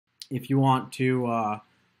if you want to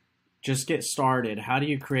just get started, how do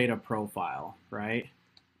you create a profile, right?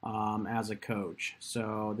 As a coach.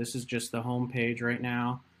 So this is just the home page right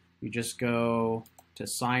now. You just go to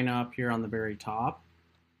sign up here on the very top,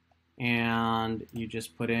 and you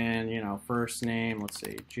just put in, you know, first name, let's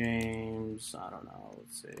say James, I don't know,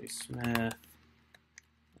 let's say Smith,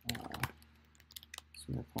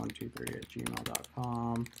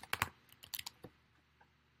 smith123@gmail.com,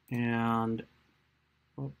 and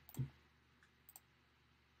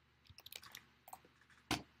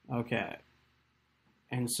okay.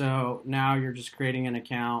 And so now you're just creating an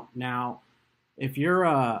account. Now, if you're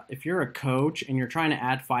a coach and you're trying to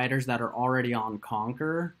add fighters that are already on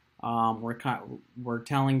Konquer, we're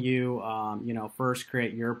telling you, you know, first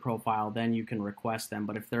create your profile, then you can request them.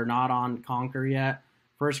 But if they're not on Konquer yet,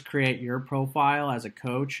 first create your profile as a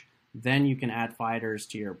coach, then you can add fighters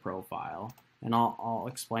to your profile. And I'll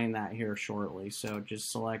explain that here shortly. So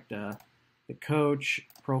just select the coach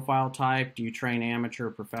profile type. Do you train amateur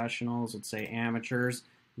or professionals? Let's say amateurs.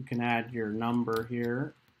 You can add your number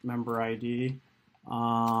here, member ID,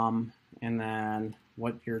 and then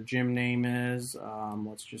what your gym name is.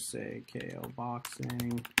 Let's just say KO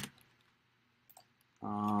Boxing.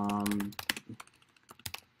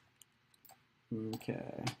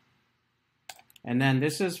 Okay. And then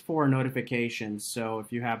this is for notifications. So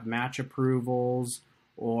if you have match approvals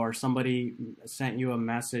or somebody sent you a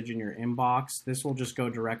message in your inbox, this will just go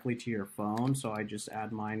directly to your phone. So I just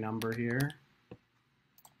add my number here.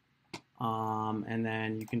 And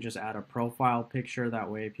then you can just add a profile picture. That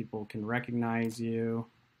way people can recognize you.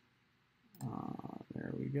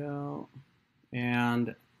 There we go.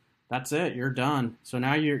 And that's it. You're done. So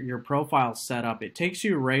now your profile's set up. It takes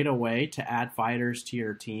you right away to add fighters to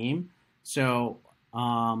your team. So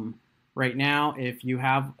right now, if you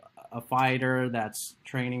have a fighter that's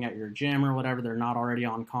training at your gym or whatever, they're not already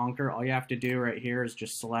on Konquer, all you have to do right here is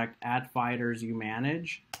just select Add Fighters You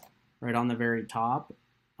Manage right on the very top.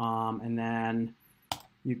 And then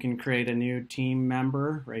you can create a new team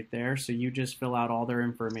member right there. So you just fill out all their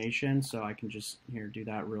information. So I can just here do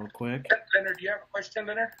that real quick. Leonard, do you have a question,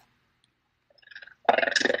 Leonard?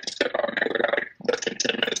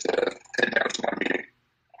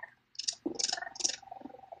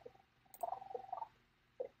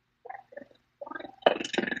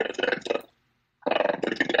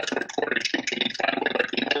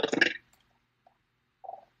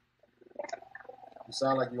 You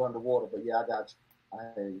sound like you're underwater, but yeah, I got you.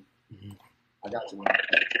 I got you.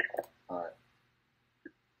 All right.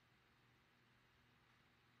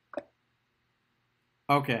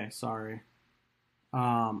 Okay, sorry.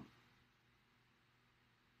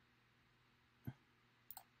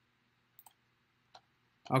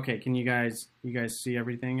 Okay, can you guys see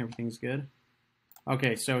everything? Everything's good?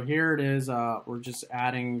 Okay, so here it is. We're just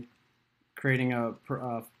creating a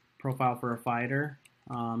profile for a fighter.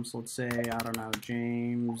 So let's say, I don't know,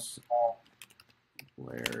 James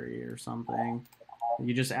Larry or something.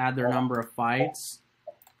 You just add their number of fights,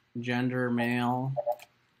 gender, male.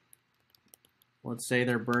 Let's say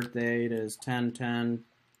their birth date is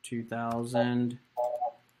 10/10/2000.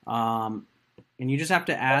 And you just have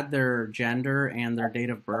to add their gender and their date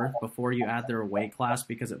of birth before you add their weight class,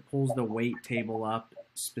 because it pulls the weight table up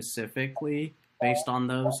specifically based on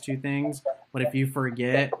those two things. But if you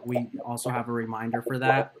forget, we also have a reminder for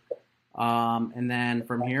that. And then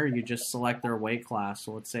from here, you just select their weight class.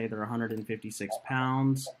 So let's say they're 156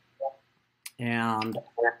 pounds. And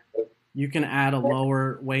you can add a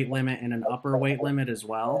lower weight limit and an upper weight limit as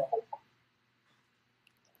well.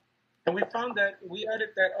 And we found that we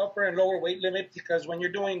added that upper and lower weight limit because when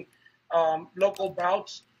you're doing local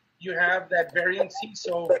bouts, you have that variancy.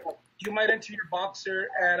 So you might enter your boxer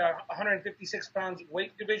at a 156 pounds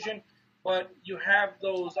weight division, but you have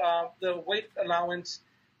those the weight allowance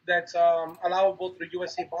that's allowable through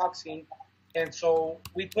USA Boxing. And so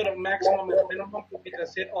we put a maximum and a minimum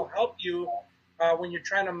because it'll help you when you're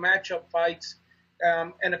trying to match up fights.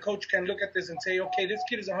 And a coach can look at this and say, okay, this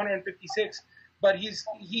kid is 156, but he's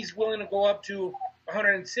willing to go up to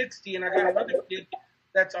 160, and I got another kid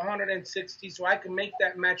that's 160, so I can make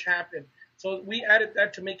that match happen. So we added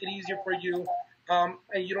that to make it easier for you, and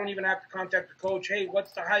you don't even have to contact the coach. Hey,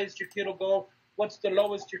 what's the highest your kid will go? What's the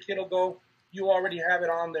lowest your kid will go? You already have it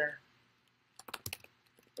on there.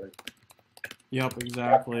 Yep,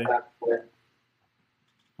 exactly.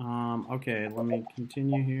 Okay, let me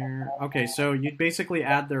continue here. Okay, so you basically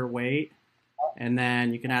add their weight, and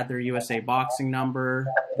then you can add their USA Boxing number.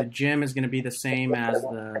 The gym is going to be the same as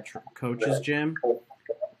the coach's gym.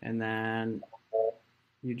 And then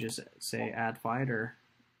you just say add fighter.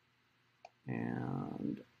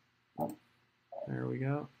 And there we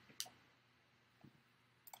go.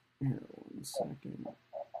 Here, 1 second.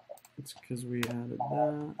 It's because we added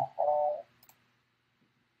that.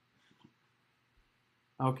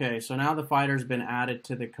 Okay, so now the fighter's been added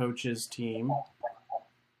to the coach's team.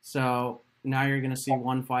 So now you're going to see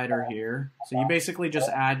one fighter here. So you basically just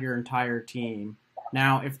add your entire team.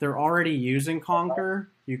 Now, if they're already using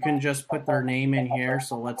Konquer, you can just put their name in here.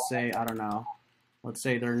 So let's say, I don't know, let's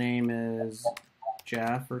say their name is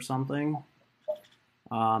Jeff or something.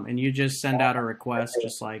 And you just send out a request,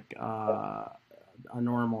 just like a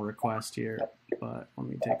normal request here. But let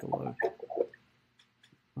me take a look.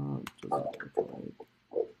 Doesn't look right.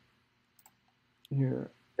 Here,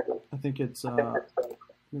 I think it's gonna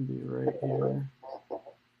be right here.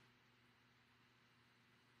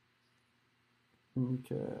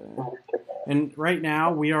 Okay. And right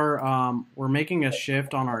now we are we're making a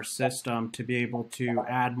shift on our system to be able to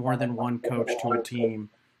add more than one coach to a team.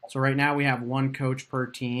 So right now we have one coach per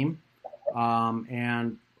team,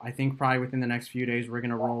 and I think probably within the next few days we're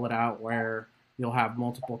going to roll it out where you'll have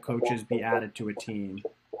multiple coaches be added to a team.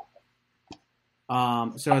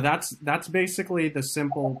 So that's basically the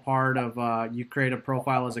simple part of you create a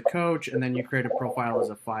profile as a coach and then you create a profile as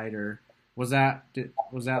a fighter. Was that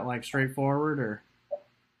like straightforward or?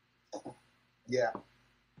 Yeah.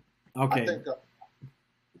 Okay. I think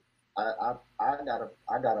I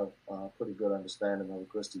got a pretty good understanding of it.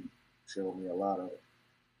 Christy showed me a lot of it.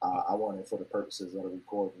 I wanted for the purposes of the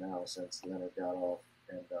recording now, since Leonard got off,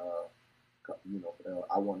 and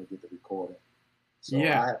I wanted to get the recording. So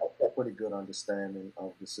yeah. I have a pretty good understanding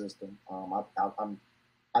of the system. I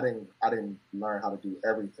didn't learn how to do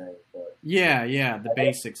everything, but yeah, the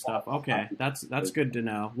basic stuff. Okay, that's good to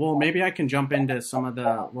know. Well, maybe I can jump into some of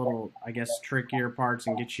the little, I guess, trickier parts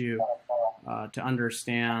and get you to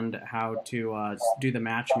understand how to do the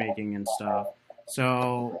matchmaking and stuff.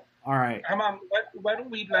 So, all right. Hammam, why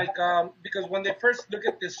don't we because when they first look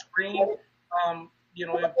at this screen,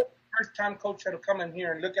 if first time coach had to come in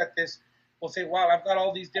here and look at this, will say, wow, I've got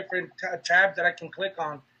all these different tabs that I can click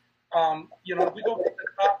on. If we go to the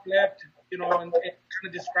top left, and kind of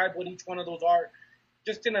describe what each one of those are,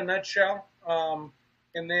 just in a nutshell.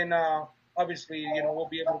 And then obviously, we'll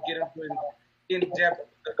be able to get into in depth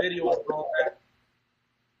the videos and all that.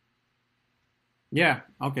 Yeah.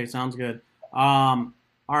 Okay. Sounds good. All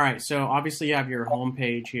right. So obviously you have your home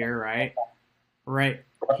page here, right? Right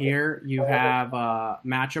here you have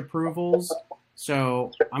match approvals.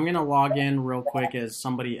 So I'm going to log in real quick as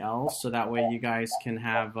somebody else so that way you guys can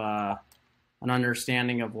have an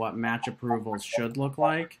understanding of what match approvals should look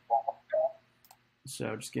like.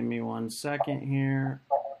 So just give me 1 second here.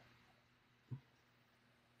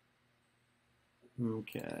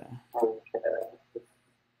 Okay.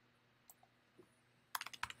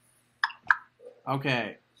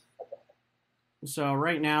 Okay. So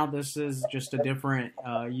right now this is just a different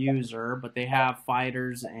user, but they have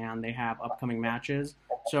fighters and they have upcoming matches.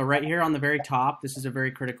 So right here on the very top, this is a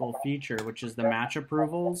very critical feature, which is the match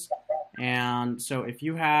approvals. And so if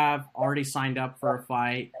you have already signed up for a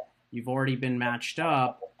fight, you've already been matched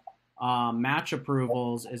up, match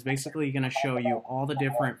approvals is basically going to show you all the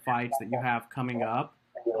different fights that you have coming up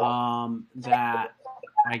that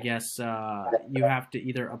I guess you have to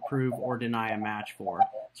either approve or deny a match for.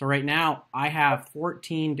 So right now I have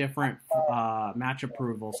 14 different match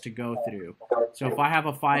approvals to go through. So if I have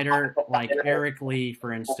a fighter like Eric Lee,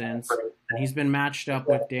 for instance, and he's been matched up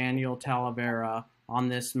with Daniel Talavera on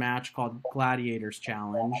this match called Gladiators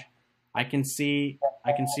Challenge, I can see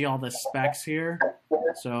all the specs here.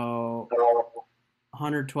 So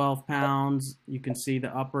 112 pounds, you can see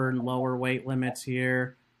the upper and lower weight limits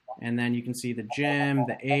here. And then you can see the gym,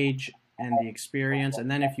 the age, and the experience.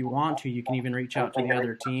 And then if you want to, you can even reach out to the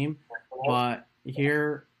other team. But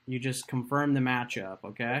here, you just confirm the matchup,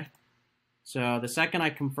 okay? So the second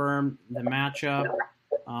I confirm the matchup,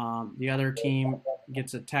 the other team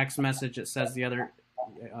gets a text message that says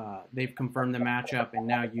they've confirmed the matchup, and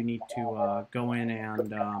now you need to go in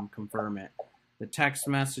and confirm it. The text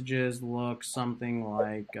messages look something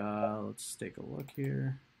like, let's take a look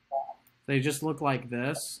here. They just look like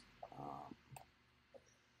this.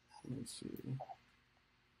 Let me see.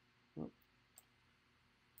 Oh.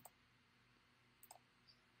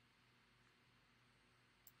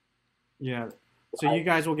 Yeah, so you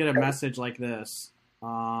guys will get a message like this.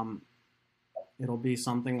 It'll be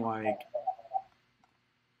something like,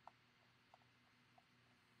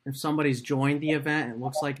 if somebody's joined the event, it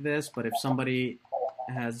looks like this, but if somebody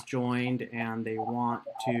has joined and they want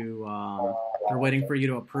to, they're waiting for you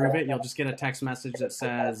to approve it, you'll just get a text message that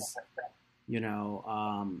says,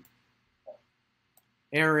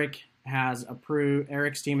 Eric's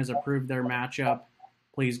team has approved their matchup,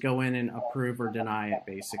 please go in and approve or deny it,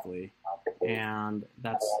 basically. And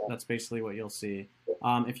that's basically what you'll see.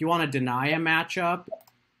 If you want to deny a matchup,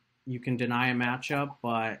 you can deny a matchup,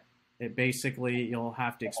 but it basically you'll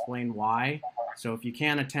have to explain why. So if you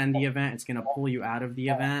can't attend the event, it's going to pull you out of the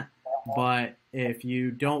event. But if you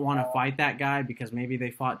don't want to fight that guy because maybe they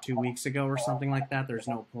fought 2 weeks ago or something like that, there's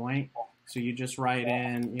no point. So you just write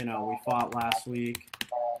in, we fought last week.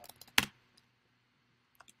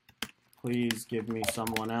 Please give me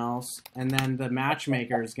someone else. And then the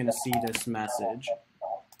matchmaker is going to see this message.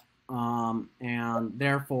 And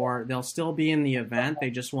therefore, they'll still be in the event. They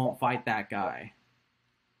just won't fight that guy.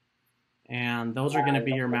 And those are going to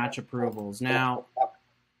be your match approvals. Now,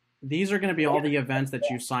 these are going to be all the events that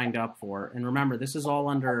you signed up for. And remember, this is all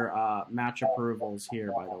under match approvals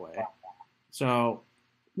here, by the way. So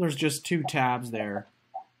there's just 2 tabs there.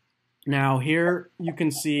 Now, here you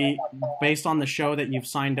can see, based on the show that you've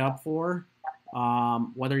signed up for,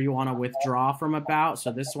 whether you want to withdraw from a bout,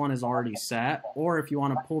 so this one is already set, or if you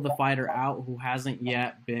want to pull the fighter out who hasn't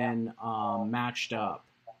yet been matched up.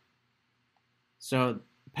 So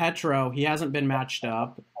Petro, he hasn't been matched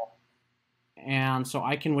up, and so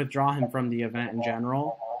I can withdraw him from the event in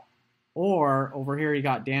general. Or over here you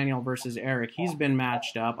got Daniel versus Eric. He's been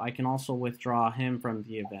matched up. I can also withdraw him from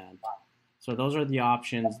the event. So those are the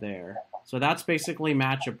options there. So that's basically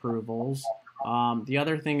match approvals. The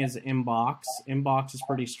other thing is inbox. Inbox is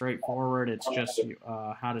pretty straightforward. It's just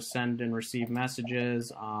how to send and receive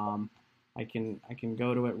messages. I can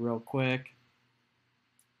go to it real quick.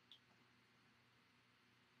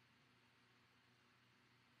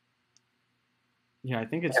 Yeah, I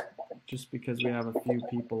think it's just because we have a few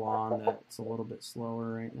people on that it's a little bit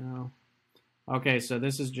slower right now. Okay, so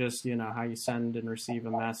this is just, how you send and receive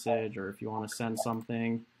a message, or if you want to send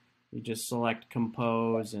something, you just select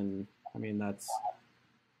compose, and I mean, that's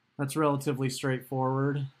relatively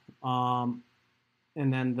straightforward. And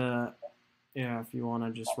then if you want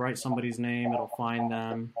to just write somebody's name, it'll find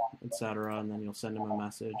them, etc., and then you'll send them a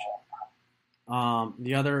message.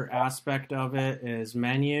 The other aspect of it is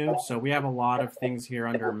menu. So we have a lot of things here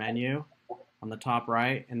under menu on the top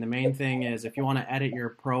right. And the main thing is if you want to edit your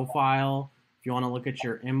profile, if you want to look at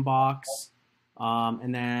your inbox,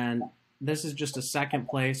 and then this is just a second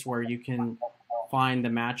place where you can find the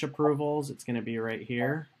match approvals. It's going to be right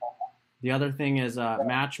here. The other thing is a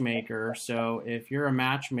matchmaker. So if you're a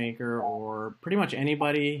matchmaker, or pretty much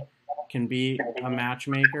anybody can be a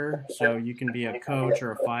matchmaker, so you can be a coach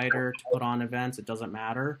or a fighter to put on events, it doesn't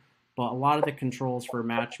matter. But a lot of the controls for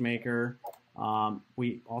matchmaker,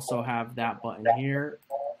 we also have that button here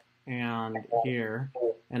and here,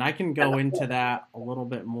 and I can go into that a little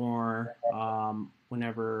bit more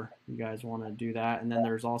whenever you guys want to do that. And then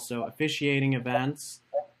there's also officiating events.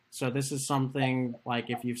 So this is something like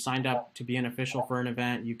if you've signed up to be an official for an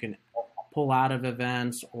event, you can pull out of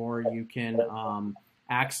events, or you can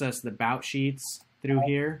access the bout sheets through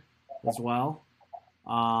here as well.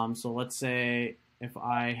 So let's say if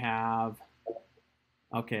I have,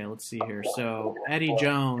 okay, let's see here. So Eddie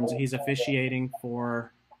Jones, he's officiating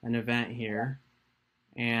for an event here.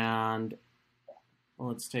 And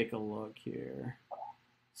let's take a look here.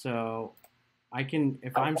 So I can,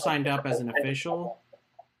 if I'm signed up as an official,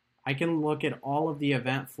 I can look at all of the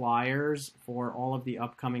event flyers for all of the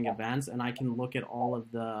upcoming events, and I can look at all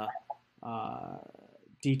of the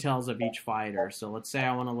details of each fighter. So let's say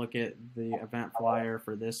I want to look at the event flyer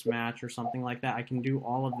for this match or something like that. I can do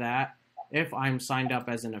all of that if I'm signed up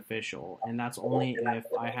as an official, and that's only if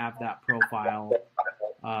I have that profile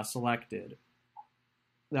selected,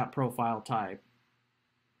 that profile type.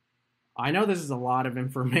 I know this is a lot of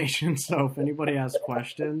information, so if anybody has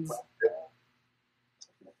questions.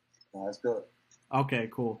 That's good. Okay,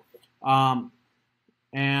 cool.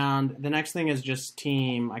 And the next thing is just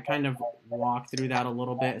team. I kind of walked through that a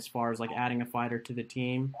little bit as far as like adding a fighter to the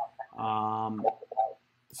team.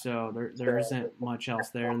 So there isn't much else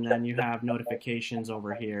there. And then you have notifications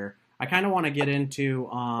over here. I kind of want to get into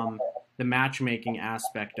the matchmaking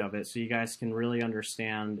aspect of it so you guys can really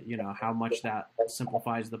understand, how much that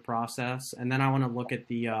simplifies the process. And then I want to look at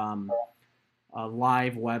the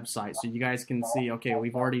live website so you guys can see, okay,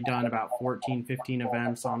 we've already done about 14, 15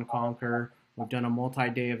 events on Konquer. We've done a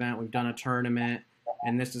multi-day event, we've done a tournament,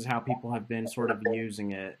 and this is how people have been sort of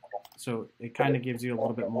using it. So it kind of gives you a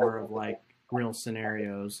little bit more of like real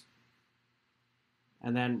scenarios.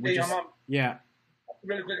 And then we yeah.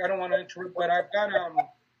 Really quick, I don't want to interrupt, but I've got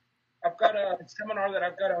a seminar that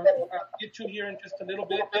I've got to get to here in just a little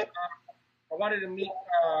bit. I wanted to meet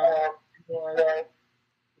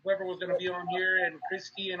whoever was going to be on here, and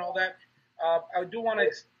Christy and all that. I do want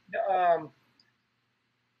to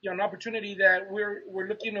an opportunity that we're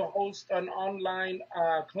looking to host an online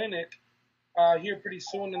clinic here pretty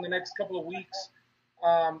soon in the next couple of weeks.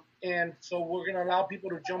 And so we're going to allow people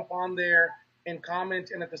to jump on there and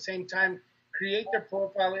comment, and at the same time create their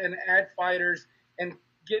profile and add fighters and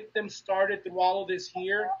get them started through all of this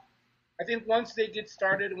here. I think once they get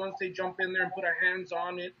started, once they jump in there and put our hands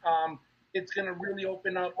on it, it's going to really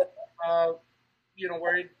open up,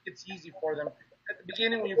 where it's easy for them. At the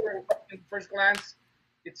beginning, when you first glance,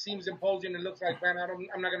 it seems imposing. It looks like, man,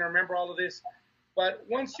 I'm not going to remember all of this. But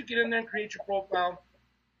once you get in there and create your profile,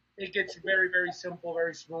 it gets very, very simple,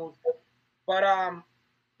 very smooth. But I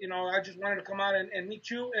just wanted to come out and meet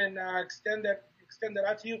you and extend that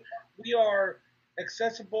out to you. We are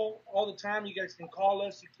accessible all the time. You guys can call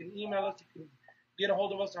us, you can email us, you can get a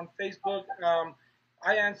hold of us on Facebook.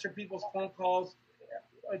 I answer people's phone calls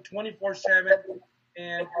 24/7,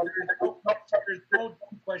 and there's no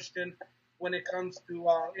question when it comes to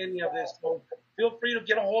any of this. So feel free to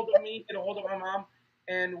get a hold of me, get a hold of my mom,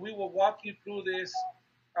 and we will walk you through this.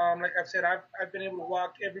 Like I've said, I've been able to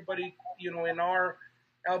walk everybody, in our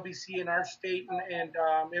LBC in our state, and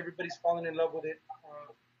everybody's falling in love with it.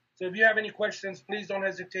 So if you have any questions, please don't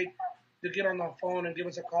hesitate to get on the phone and give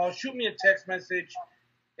us a call. Shoot me a text message,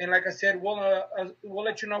 and like I said, we'll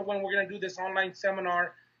let you know when we're going to do this online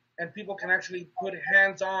seminar, and people can actually put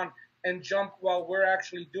hands on and jump while we're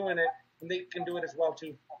actually doing it, and they can do it as well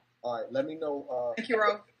too. All right, let me know. Thank you,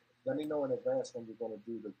 Raul. Let me know in advance when you're going to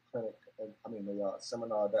do the clinic. The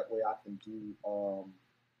seminar. That way, I can do.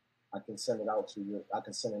 I can send it out to you. I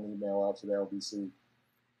can send an email out to the LBC.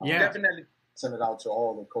 Yeah, definitely. Send it out to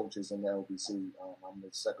all the coaches in the LBC. I'm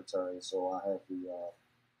the secretary, so I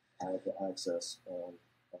have the access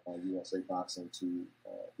on USA Boxing to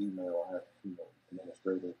email. I have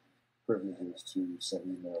administrative privileges to send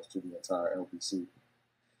emails to the entire LBC.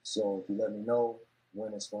 So if you let me know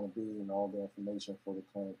when it's going to be and all the information for the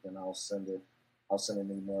clinic, then I'll send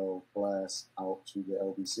an email blast out to the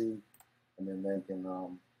LBC, and then they can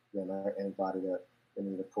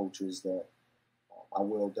any of the coaches that I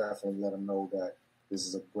will definitely let them know that this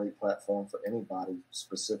is a great platform for anybody,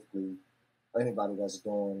 specifically anybody that's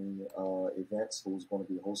doing events, who's going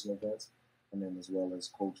to be hosting events, and then as well as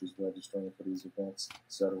coaches registering for these events,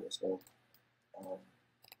 etc. So,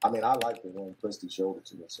 I liked it when Christy showed it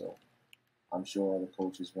to me, so I'm sure other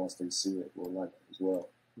coaches, once they see it, will like it as well.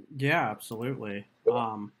 Yeah, absolutely.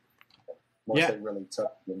 Once they really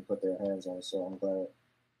touch it and put their hands on it, so I'm glad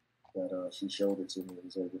that she showed it to me,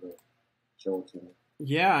 was able to show it to me.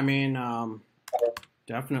 Yeah,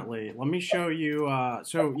 definitely. Let me show you.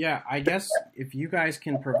 So yeah, I guess if you guys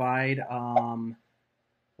can provide, I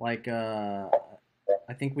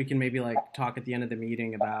think we can maybe talk at the end of the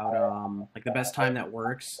meeting about the best time that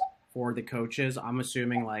works for the coaches. I'm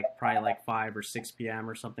assuming probably 5 or 6 p.m.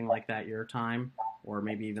 or something like that your time, or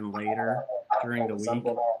maybe even later during the week. I'm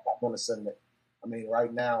going to send it.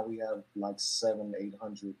 Right now we have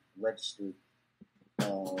 700-800 registered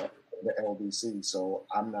the LBC, so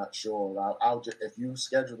I'm not sure. I'll just, if you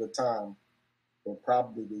schedule the time, it'll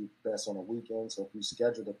probably be best on a weekend. So if you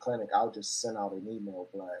schedule the clinic, I'll just send out an email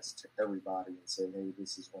blast to everybody and say, hey,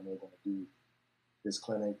 this is when they're going to do this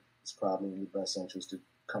clinic. It's probably in your best interest to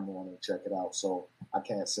come on and check it out. So I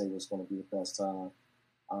can't say what's going to be the best time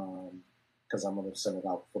because I'm going to send it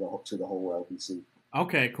out to the whole LBC.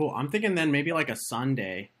 Okay, cool. I'm thinking then maybe a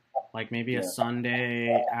Sunday, a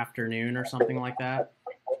Sunday afternoon or something like that.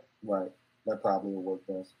 Right. That probably will work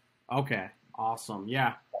best. Okay, awesome.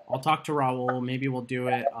 Yeah, I'll talk to Raul. Maybe we'll do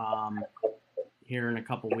it here in a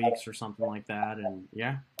couple weeks or something like that. And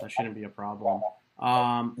yeah, that shouldn't be a problem.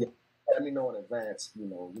 Let me know in advance. You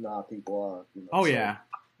know how people are. Oh, so, yeah.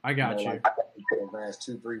 I got you. In advance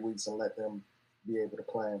 2-3 weeks and let them be able to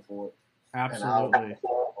plan for it. Absolutely.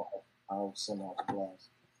 I'll send out the blast.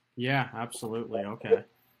 Yeah, absolutely. Okay.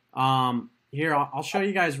 Here, I'll show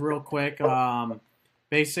you guys real quick.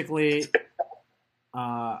 Basically,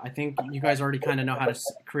 I think you guys already kind of know how to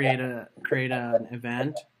create an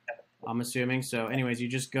event, I'm assuming. So anyways, you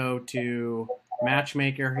just go to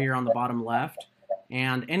Matchmaker here on the bottom left,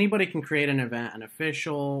 and anybody can create an event, an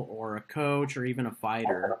official or a coach or even a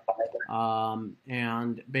fighter.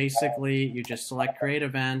 And basically, you just select Create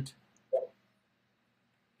Event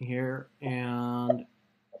here, and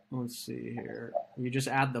let's see here. You just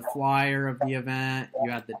add the flyer of the event,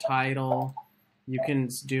 you add the title. You can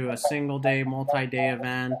do a single day, multi-day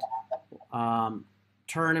event,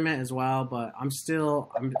 tournament as well, but I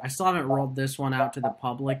still haven't rolled this one out to the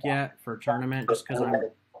public yet for tournament just because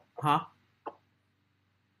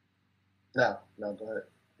No, go ahead.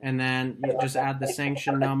 And then you just add the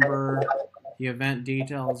sanction number, the event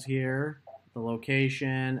details here, the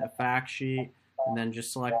location, a fact sheet, and then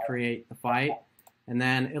just select create the fight. And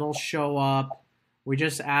then it'll show up. We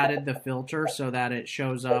just added the filter so that it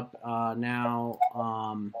shows up now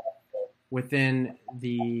within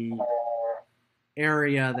the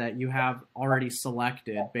area that you have already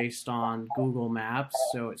selected based on Google Maps.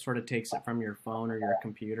 So it sort of takes it from your phone or your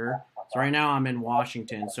computer. So right now I'm in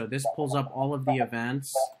Washington. So this pulls up all of the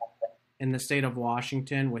events in the state of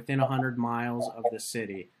Washington within 100 miles of the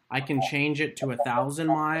city. I can change it to 1,000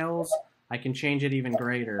 miles. I can change it even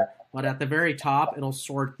greater. But at the very top, it'll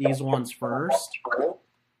sort these ones first.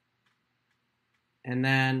 And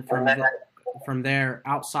then from there,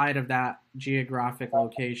 outside of that geographic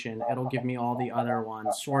location, it'll give me all the other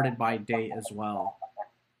ones sorted by date as well.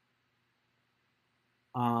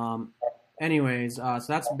 So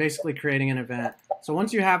that's basically creating an event. So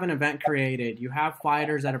once you have an event created, you have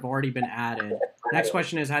fighters that have already been added. Next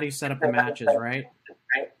question is, how do you set up the matches, right?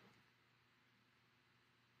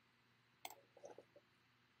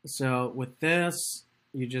 So with this,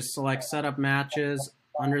 you just select set up matches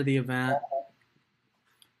under the event.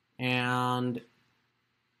 And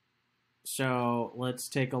so let's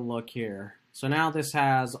take a look here. So now this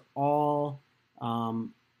has all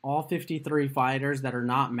 53 fighters that are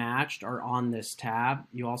not matched are on this tab.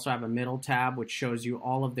 You also have a middle tab which shows you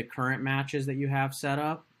all of the current matches that you have set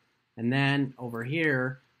up. And then over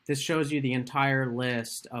here, this shows you the entire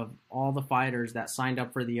list of all the fighters that signed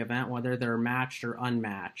up for the event, whether they're matched or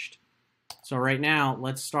unmatched. So right now,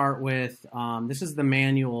 let's start with, this is the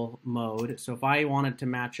manual mode. So if I wanted to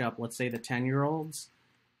match up, let's say the 10-year-olds.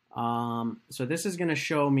 So this is going to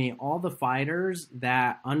show me all the fighters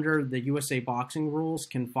that under the USA boxing rules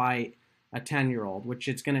can fight a 10-year-old, which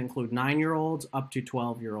it's going to include 9-year-olds up to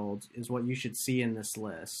 12-year-olds is what you should see in this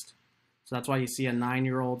list. So that's why you see a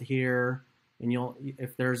 9-year-old here. And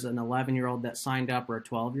if there's an 11-year-old that signed up or a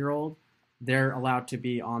 12-year-old, they're allowed to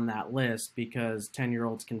be on that list because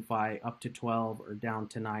 10-year-olds can fight up to 12 or down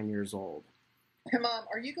to 9 years old. Hammam,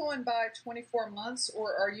 are you going by 24 months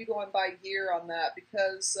or are you going by year on that?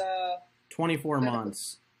 Because 24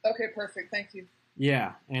 months. Okay, perfect. Thank you.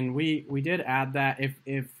 Yeah, and we did add that.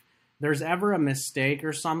 If there's ever a mistake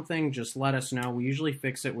or something, just let us know. We usually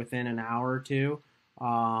fix it within an hour or two.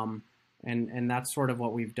 And that's sort of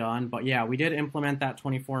what we've done. But yeah, we did implement that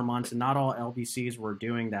 24 months, and not all LBCs were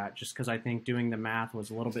doing that just because I think doing the math was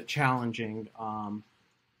a little bit challenging.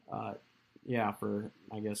 Yeah, for,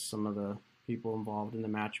 I guess, some of the people involved in the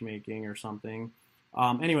matchmaking or something.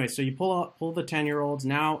 Anyway, so you pull the 10-year-olds.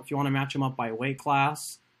 Now, if you want to match them up by weight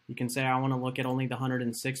class, you can say, I want to look at only the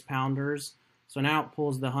 106-pounders. So now it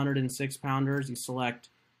pulls the 106-pounders. You select,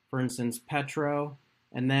 for instance, Petro.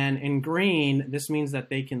 And then in green, this means that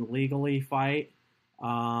they can legally fight.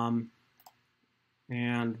 And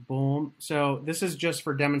boom. So this is just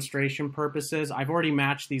for demonstration purposes. I've already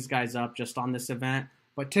matched these guys up just on this event.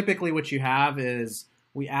 But typically what you have is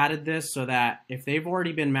we added this so that if they've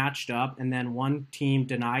already been matched up and then one team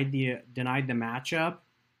denied the matchup,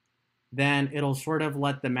 then it'll sort of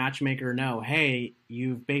let the matchmaker know, hey,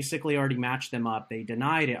 you've basically already matched them up. They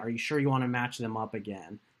denied it. Are you sure you want to match them up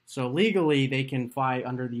again? So legally, they can fight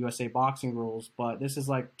under the USA boxing rules, but this is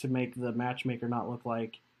like to make the matchmaker not look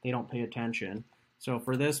like they don't pay attention. So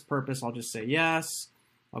for this purpose, I'll just say yes.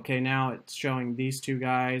 Okay, now it's showing these two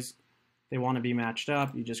guys. They want to be matched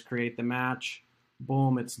up. You just create the match.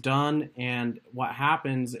 Boom, it's done. And what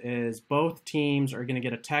happens is both teams are going to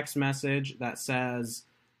get a text message that says,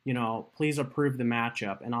 you know, please approve the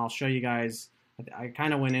matchup. And I'll show you guys. I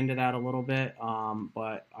kind of went into that a little bit,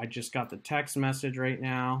 but I just got the text message right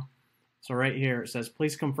now. So right here, it says,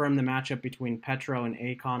 please confirm the matchup between Petro and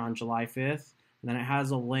Akon on July 5th. And then it has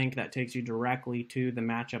a link that takes you directly to the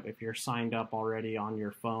matchup if you're signed up already on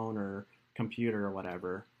your phone or computer or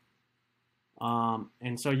whatever.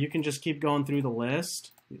 And so you can just keep going through the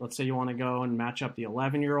list. Let's say you want to go and match up the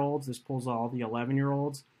 11-year-olds. This pulls all the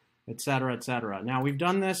 11-year-olds, et cetera, et cetera. Now, we've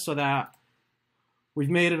done this so that we've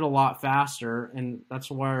made it a lot faster, and that's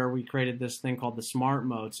where we created this thing called the smart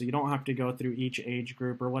mode, so you don't have to go through each age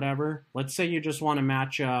group or whatever. Let's say you just want to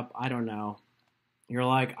match up, I don't know, you're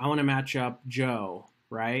like, I want to match up Joe,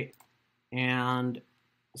 right? And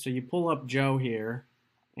so you pull up Joe here,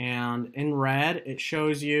 and in red, it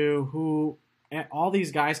shows you who, all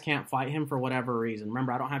these guys can't fight him for whatever reason.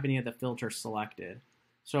 Remember, I don't have any of the filters selected.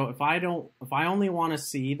 So if I only want to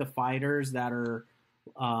see the fighters that are,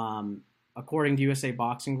 according to USA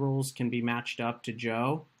boxing rules, can be matched up to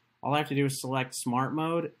Joe, all I have to do is select smart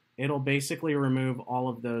mode. It'll basically remove all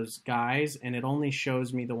of those guys, and it only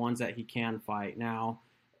shows me the ones that he can fight. Now,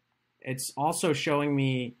 it's also showing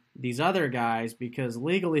me these other guys because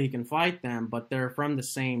legally he can fight them, but they're from the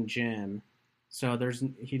same gym. So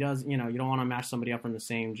he does, you don't want to match somebody up from the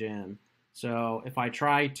same gym. So if I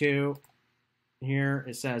try to, here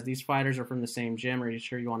it says these fighters are from the same gym. Are you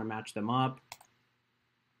sure you want to match them up?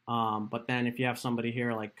 But then if you have somebody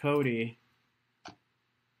here like Cody,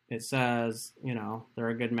 it says, they're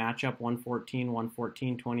a good matchup,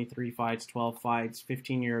 114, 23 fights, 12 fights,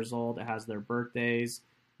 15 years old. It has their birthdays,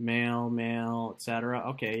 male, etc.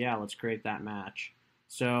 Okay, yeah, let's create that match.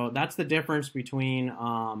 So that's the difference between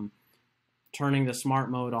turning the smart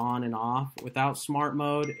mode on and off. Without smart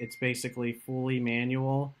mode, it's basically fully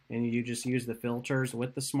manual, and you just use the filters.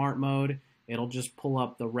 With the smart mode, it'll just pull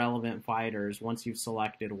up the relevant fighters once you've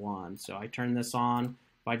selected one. So I turn this on.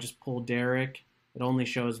 If I just pull Derek, it only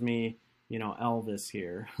shows me, Elvis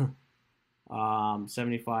here.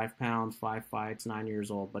 75 pounds, 5 fights, 9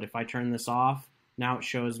 years old. But if I turn this off, now it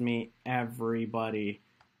shows me everybody.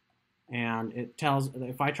 And it tells,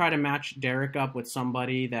 if I try to match Derek up with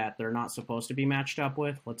somebody that they're not supposed to be matched up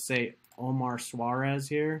with, let's say Omar Suarez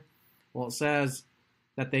here, well, it says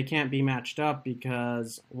that they can't be matched up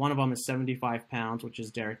because one of them is 75 pounds, which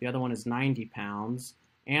is Derek. The other one is 90 pounds.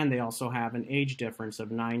 And they also have an age difference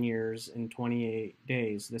of 9 years and 28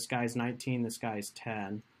 days. This guy's 19, this guy's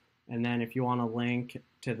 10. And then if you want to link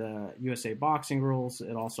to the USA boxing rules,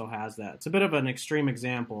 it also has that. It's a bit of an extreme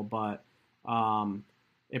example, but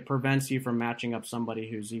it prevents you from matching up somebody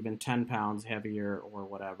who's even 10 pounds heavier or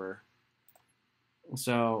whatever.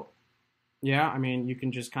 So, yeah, I mean, you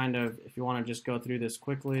can just kind of, if you want to just go through this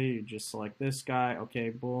quickly, you just select this guy.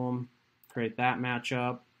 Okay, boom, create that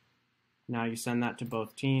matchup. Now you send that to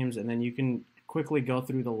both teams, and then you can quickly go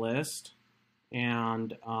through the list,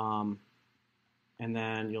 and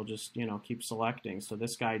then you'll just, keep selecting. So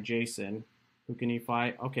this guy, Jason, who can he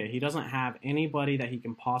fight? Okay, he doesn't have anybody that he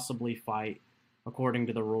can possibly fight according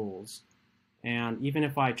to the rules. And even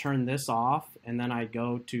if I turn this off, and then I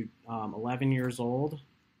go to 11 years old,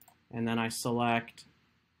 and then I select,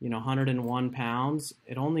 101 pounds,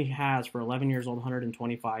 it only has, for 11 years old,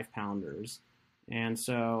 125 pounders. And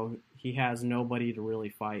so he has nobody to really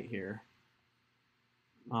fight here.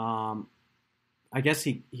 I guess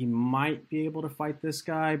he might be able to fight this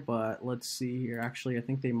guy, but let's see here. Actually, I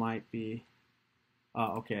think they might be.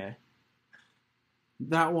 Okay.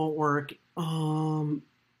 That won't work. All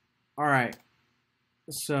right.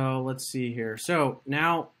 So let's see here. So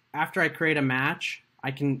now after I create a match,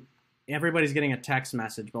 everybody's getting a text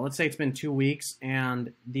message, but let's say it's been 2 weeks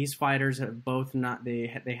and these fighters have both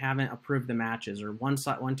they haven't approved the matches, or one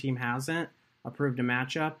team hasn't approved a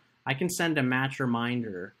matchup. I can send a match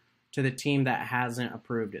reminder to the team that hasn't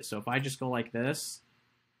approved it. So if I just go like this,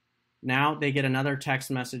 now they get another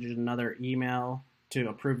text message and another email to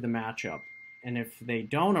approve the matchup. And if they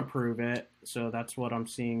don't approve it, so that's what I'm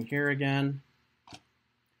seeing here again.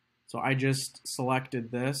 So I just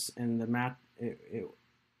selected this, and the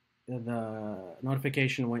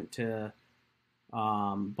notification went to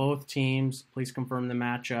both teams. Please confirm the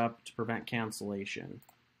matchup to prevent cancellation.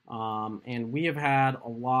 And we have had a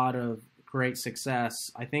lot of great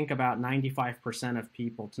success. I think about 95% of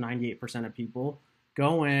people to 98% of people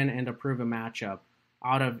go in and approve a matchup.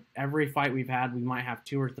 Out of every fight we've had, we might have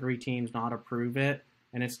 2 or 3 teams not approve it,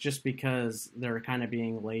 and it's just because they're kind of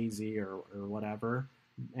being lazy or whatever.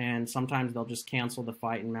 And sometimes they'll just cancel the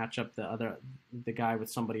fight and match up the guy with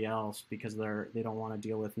somebody else because they don't want to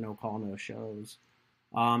deal with no call, no shows.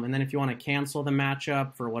 And then if you want to cancel the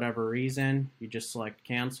matchup for whatever reason, you just select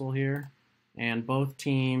cancel here. And both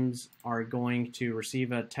teams are going to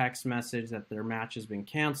receive a text message that their match has been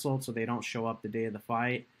canceled, so they don't show up the day of the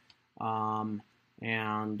fight. And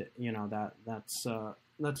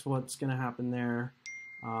that's what's going to happen there.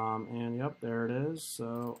 And yep, there it is.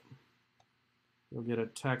 So you'll get a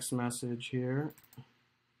text message here.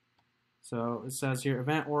 So it says here,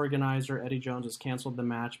 event organizer Eddie Jones has canceled the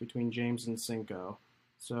match between James and Cinco.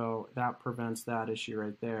 So that prevents that issue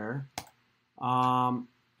right there. And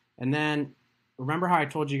then remember how I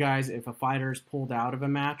told you guys if a fighter's pulled out of a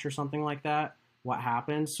match or something like that, what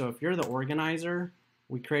happens? So if you're the organizer,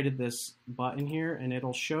 we created this button here, and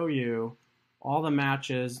it'll show you all the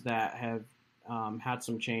matches that have had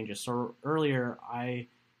some changes. So earlier,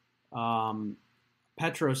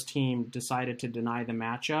 Petro's team decided to deny the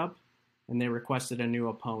matchup, and they requested a new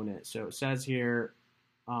opponent. So it says here,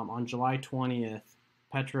 on July 20th,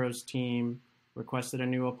 Petro's team requested a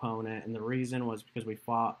new opponent, and the reason was because we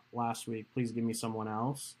fought last week. Please give me someone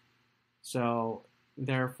else. So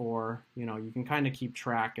therefore, you can kind of keep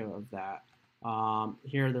track of that.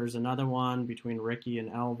 Here, there's another one between Ricky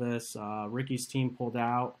and Elvis. Ricky's team pulled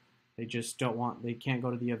out. They just they can't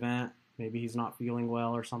go to the event. Maybe he's not feeling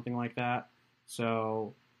well or something like that.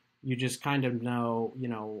 So you just kind of know, you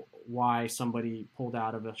know, why somebody pulled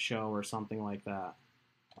out of a show or something like that.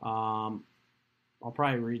 I'll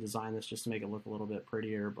probably redesign this just to make it look a little bit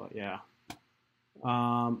prettier, but yeah.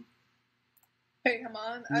 Hey,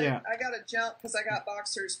 Hammam, Yeah. I got to jump because I got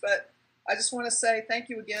boxers, but I just want to say thank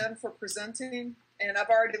you again for presenting. And I've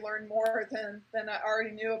already learned more than I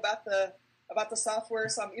already knew about the software,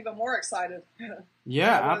 so I'm even more excited.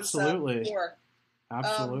 Yeah, than I was, absolutely. before.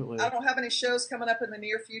 Absolutely. I don't have any shows coming up in the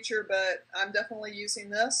near future, but I'm definitely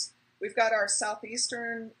using this. We've got our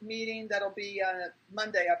Southeastern meeting that'll be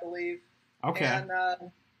Monday, I believe. Okay. And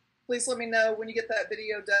please let me know when you get that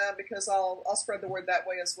video done because I'll spread the word that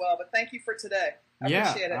way as well. But thank you for today. I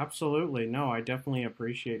appreciate it. Absolutely. No, I definitely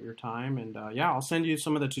appreciate your time. And yeah, I'll send you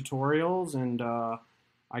some of the tutorials, and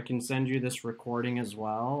I can send you this recording as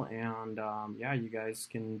well. And yeah, you guys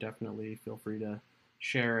can definitely feel free to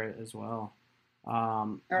share it as well.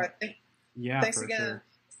 All right. Yeah. Thanks again. Sure.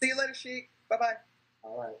 See you later, Sheik. Bye-bye.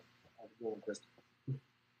 All right. Have a good one, Christy.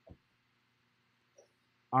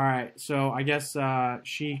 All right, so I guess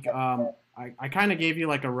Sheik, I kind of gave you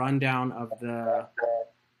like a rundown of the,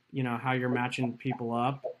 you know, how you're matching people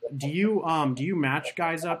up. Do you match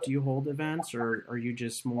guys up? Do you hold events, or are you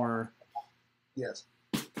just more? Yes.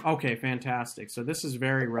 Okay, fantastic. So this is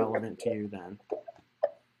very relevant to you then.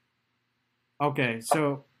 Okay,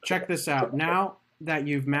 so check this out. Now that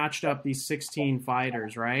you've matched up these 16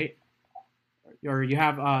 fighters, right? Or you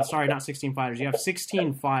have, sorry, not 16 fighters. You have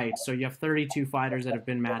 16 fights, so you have 32 fighters that have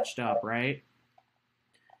been matched up, right?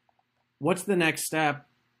 What's the next step?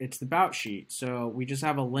 It's the bout sheet. So we just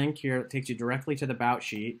have a link here that takes you directly to the bout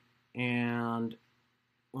sheet. And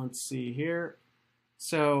let's see here.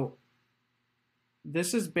 So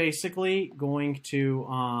this is basically going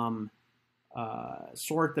to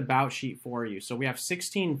sort the bout sheet for you. So we have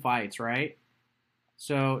 16 fights, right?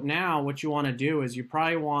 So now what you want to do is you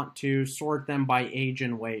probably want to sort them by age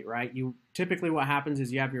and weight, right? You typically what happens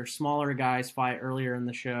is you have your smaller guys fight earlier in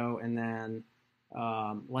the show, and then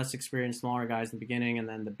less experienced smaller guys in the beginning, and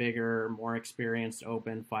then the bigger, more experienced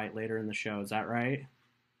open fight later in the show. Is that right?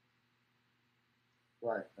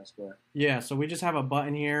 Right, that's correct. Yeah, so we just have a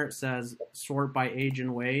button here. It says sort by age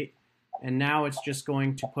and weight, and now it's just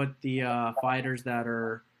going to put the fighters that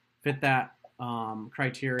fit that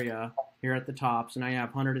criteria here at the top. So now you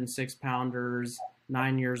have 106 pounders,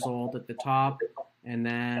 9 years old at the top, and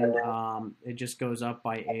then it just goes up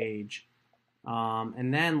by age.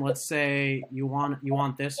 And then let's say you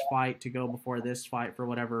want this fight to go before this fight for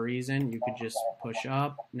whatever reason. You could just push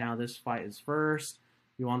up. Now this fight is first.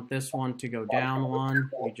 You want this one to go down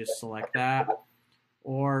one. You just select that.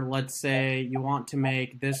 Or let's say you want to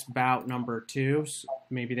make this bout number 2. So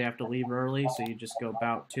maybe they have to leave early, so you just go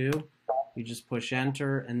bout 2. You just push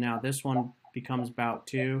enter, and now this one becomes bout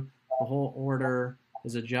 2. The whole order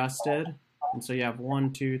is adjusted, and so you have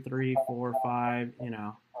 1, 2, 3, 4, 5, you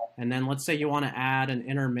know. And then let's say you want to add an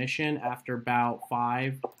intermission after bout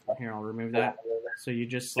 5. Here, I'll remove that. So you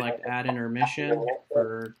just select add intermission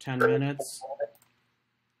for 10 minutes,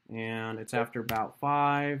 and it's after bout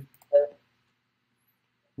 5.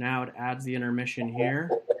 Now it adds the intermission here,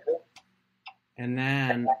 and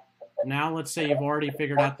then now let's say you've already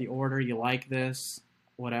figured out the order, you like this,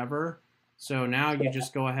 whatever. So now you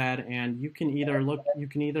just go ahead and you can either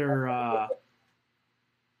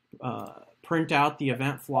print out the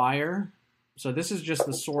event flyer. So this is just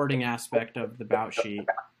the sorting aspect of the bout sheet,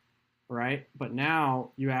 right? But now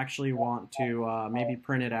you actually want to maybe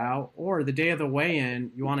print it out, or the day of the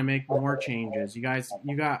weigh-in, you want to make more changes. You got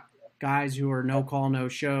guys who are no call, no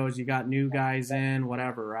shows. You got new guys in,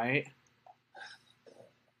 whatever, right?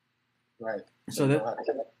 Right. So that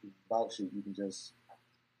bout sheet, you can just.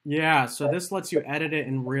 Yeah. So this lets you edit it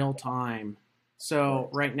in real time.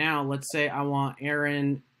 So right now, let's say I want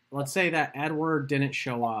Aaron. Let's say that Edward didn't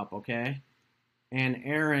show up, okay? And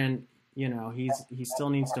Aaron, you know, he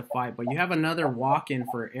still needs to fight, but you have another walk-in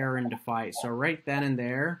for Aaron to fight. So right then and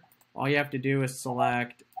there, all you have to do is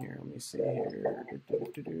select. Here, let me see here.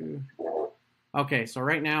 Okay, so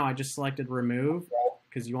right now I just selected remove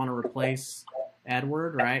because you want to replace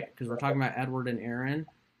Edward, right? Because we're talking about Edward and Aaron.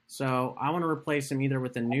 So I want to replace him either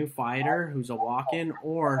with a new fighter who's a walk-in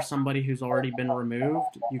or somebody who's already been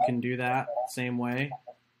removed. You can do that same way.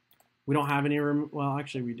 We don't have any well,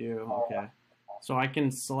 actually we do. Okay. So I can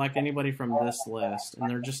select anybody from this list, and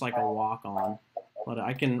they're just like a walk-on. But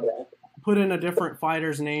I can put in a different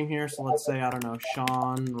fighter's name here. So let's say, I don't know,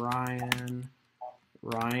 Sean,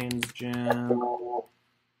 Ryan's gym.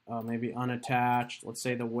 Maybe unattached. Let's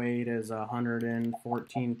say the weight is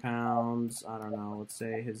 114 pounds. I don't know. Let's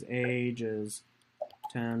say his age is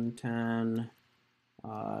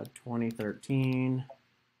 10/10/2013.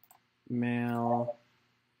 male.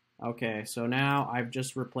 Okay, so now I've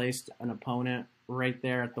just replaced an opponent right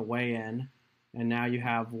there at the weigh-in, and now you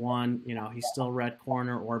have one, you know, he's still red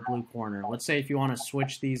corner or blue corner. Let's say if you want to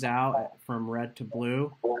switch these out from red to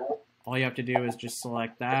blue, all you have to do is just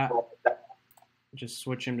select that, just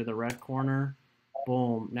switch him to the red corner.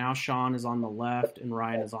 Boom, now Sean is on the left and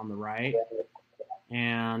Ryan is on the right,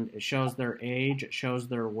 and it shows their age, it shows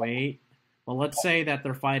their weight. Well, let's say that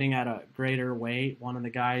they're fighting at a greater weight. One of the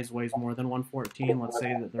guys weighs more than 114. Let's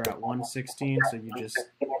say that they're at 116. So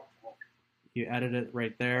you edit it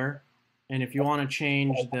right there. And if you want to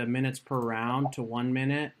change the minutes per round to 1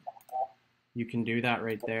 minute, you can do that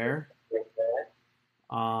right there.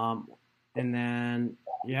 And then,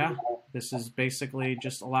 yeah, this is basically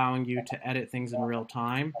just allowing you to edit things in real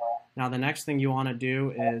time. Now, the next thing you want to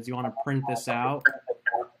do is you want to print this out.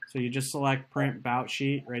 So you just select print bout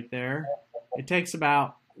sheet right there. It takes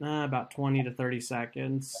about 20 to 30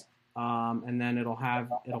 seconds, and then it'll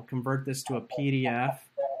convert this to a PDF,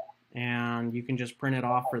 and you can just print it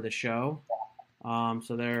off for the show.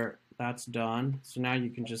 So there, that's done. So now you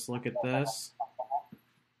can just look at this,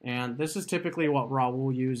 and this is typically what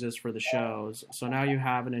Raul uses for the shows. So now you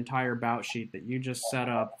have an entire bout sheet that you just set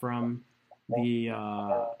up from the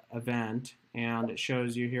event, and it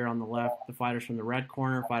shows you here on the left the fighters from the red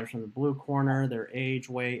corner, fighters from the blue corner, their age,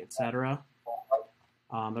 weight, etc.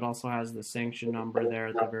 It also has the sanction number there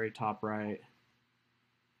at the very top right.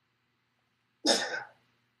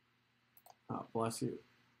 Oh, bless you.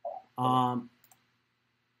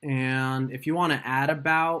 And if you want to add a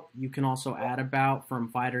bout, you can also add a bout from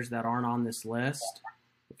fighters that aren't on this list.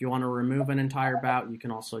 If you want to remove an entire bout, you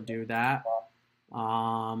can also do that.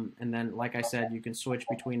 And then, like I said, you can switch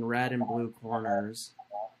between red and blue corners.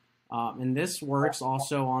 And this works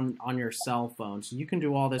also on your cell phone. So you can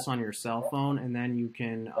do all this on your cell phone, and then you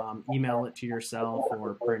can email it to yourself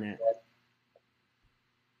or print it.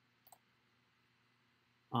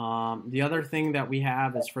 The other thing that we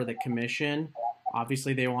have is for the commission.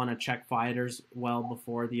 Obviously, they want to check fighters well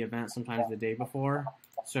before the event, sometimes the day before.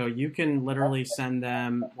 So you can literally send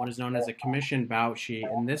them what is known as a commission bout sheet,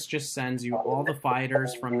 and this just sends you all the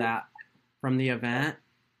fighters from the event.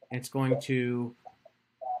 It's going to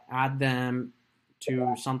add them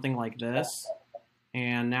to something like this,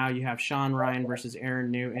 and now you have Sean Ryan versus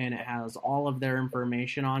Aaron Newton. It has all of their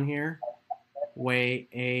information on here: weight,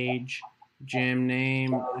 age, gym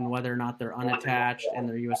name, and whether or not they're unattached, and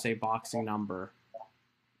their USA boxing number.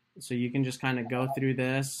 So you can just kind of go through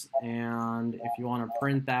this, and if you want to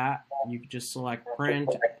print that, you can just select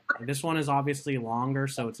print. This one is obviously longer,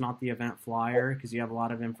 so it's not the event flyer, because you have a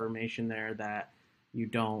lot of information there that you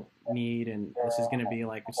don't need, and this is going to be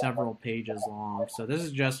like several pages long. So this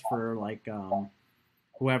is just for like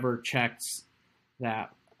whoever checks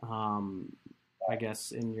that, I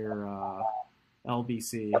guess, in your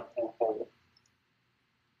LBC.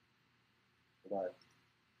 Right.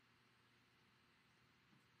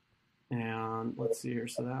 And let's see here,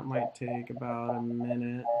 so that might take about a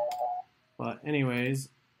minute. But anyways,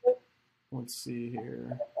 let's see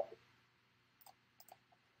here.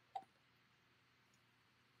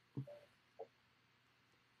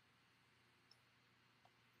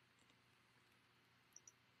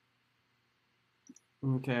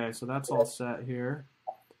 Okay, so that's all set here.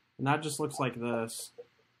 And that just looks like this.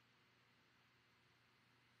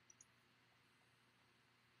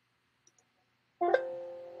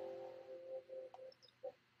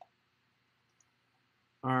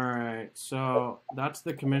 Alright, so that's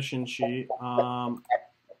the commission sheet.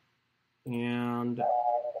 And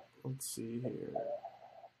let's see here.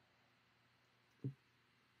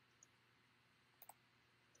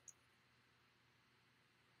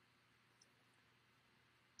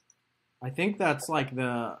 I think that's like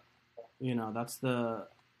that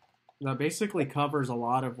basically covers a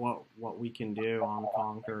lot of what we can do on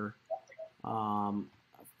Konquer.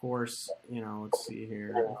 Of course, let's see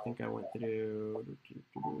here. I think I went through.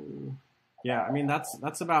 Yeah, I mean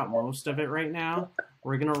that's about most of it right now.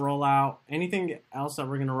 We're gonna roll out anything else that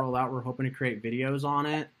we're gonna roll out. We're hoping to create videos on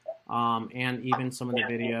it, and even some of the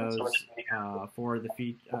videos for the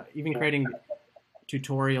even creating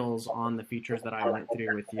tutorials on the features that I went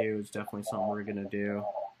through with you is definitely something we're gonna do.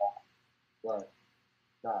 Right.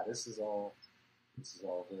 Nah, this is all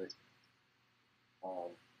great.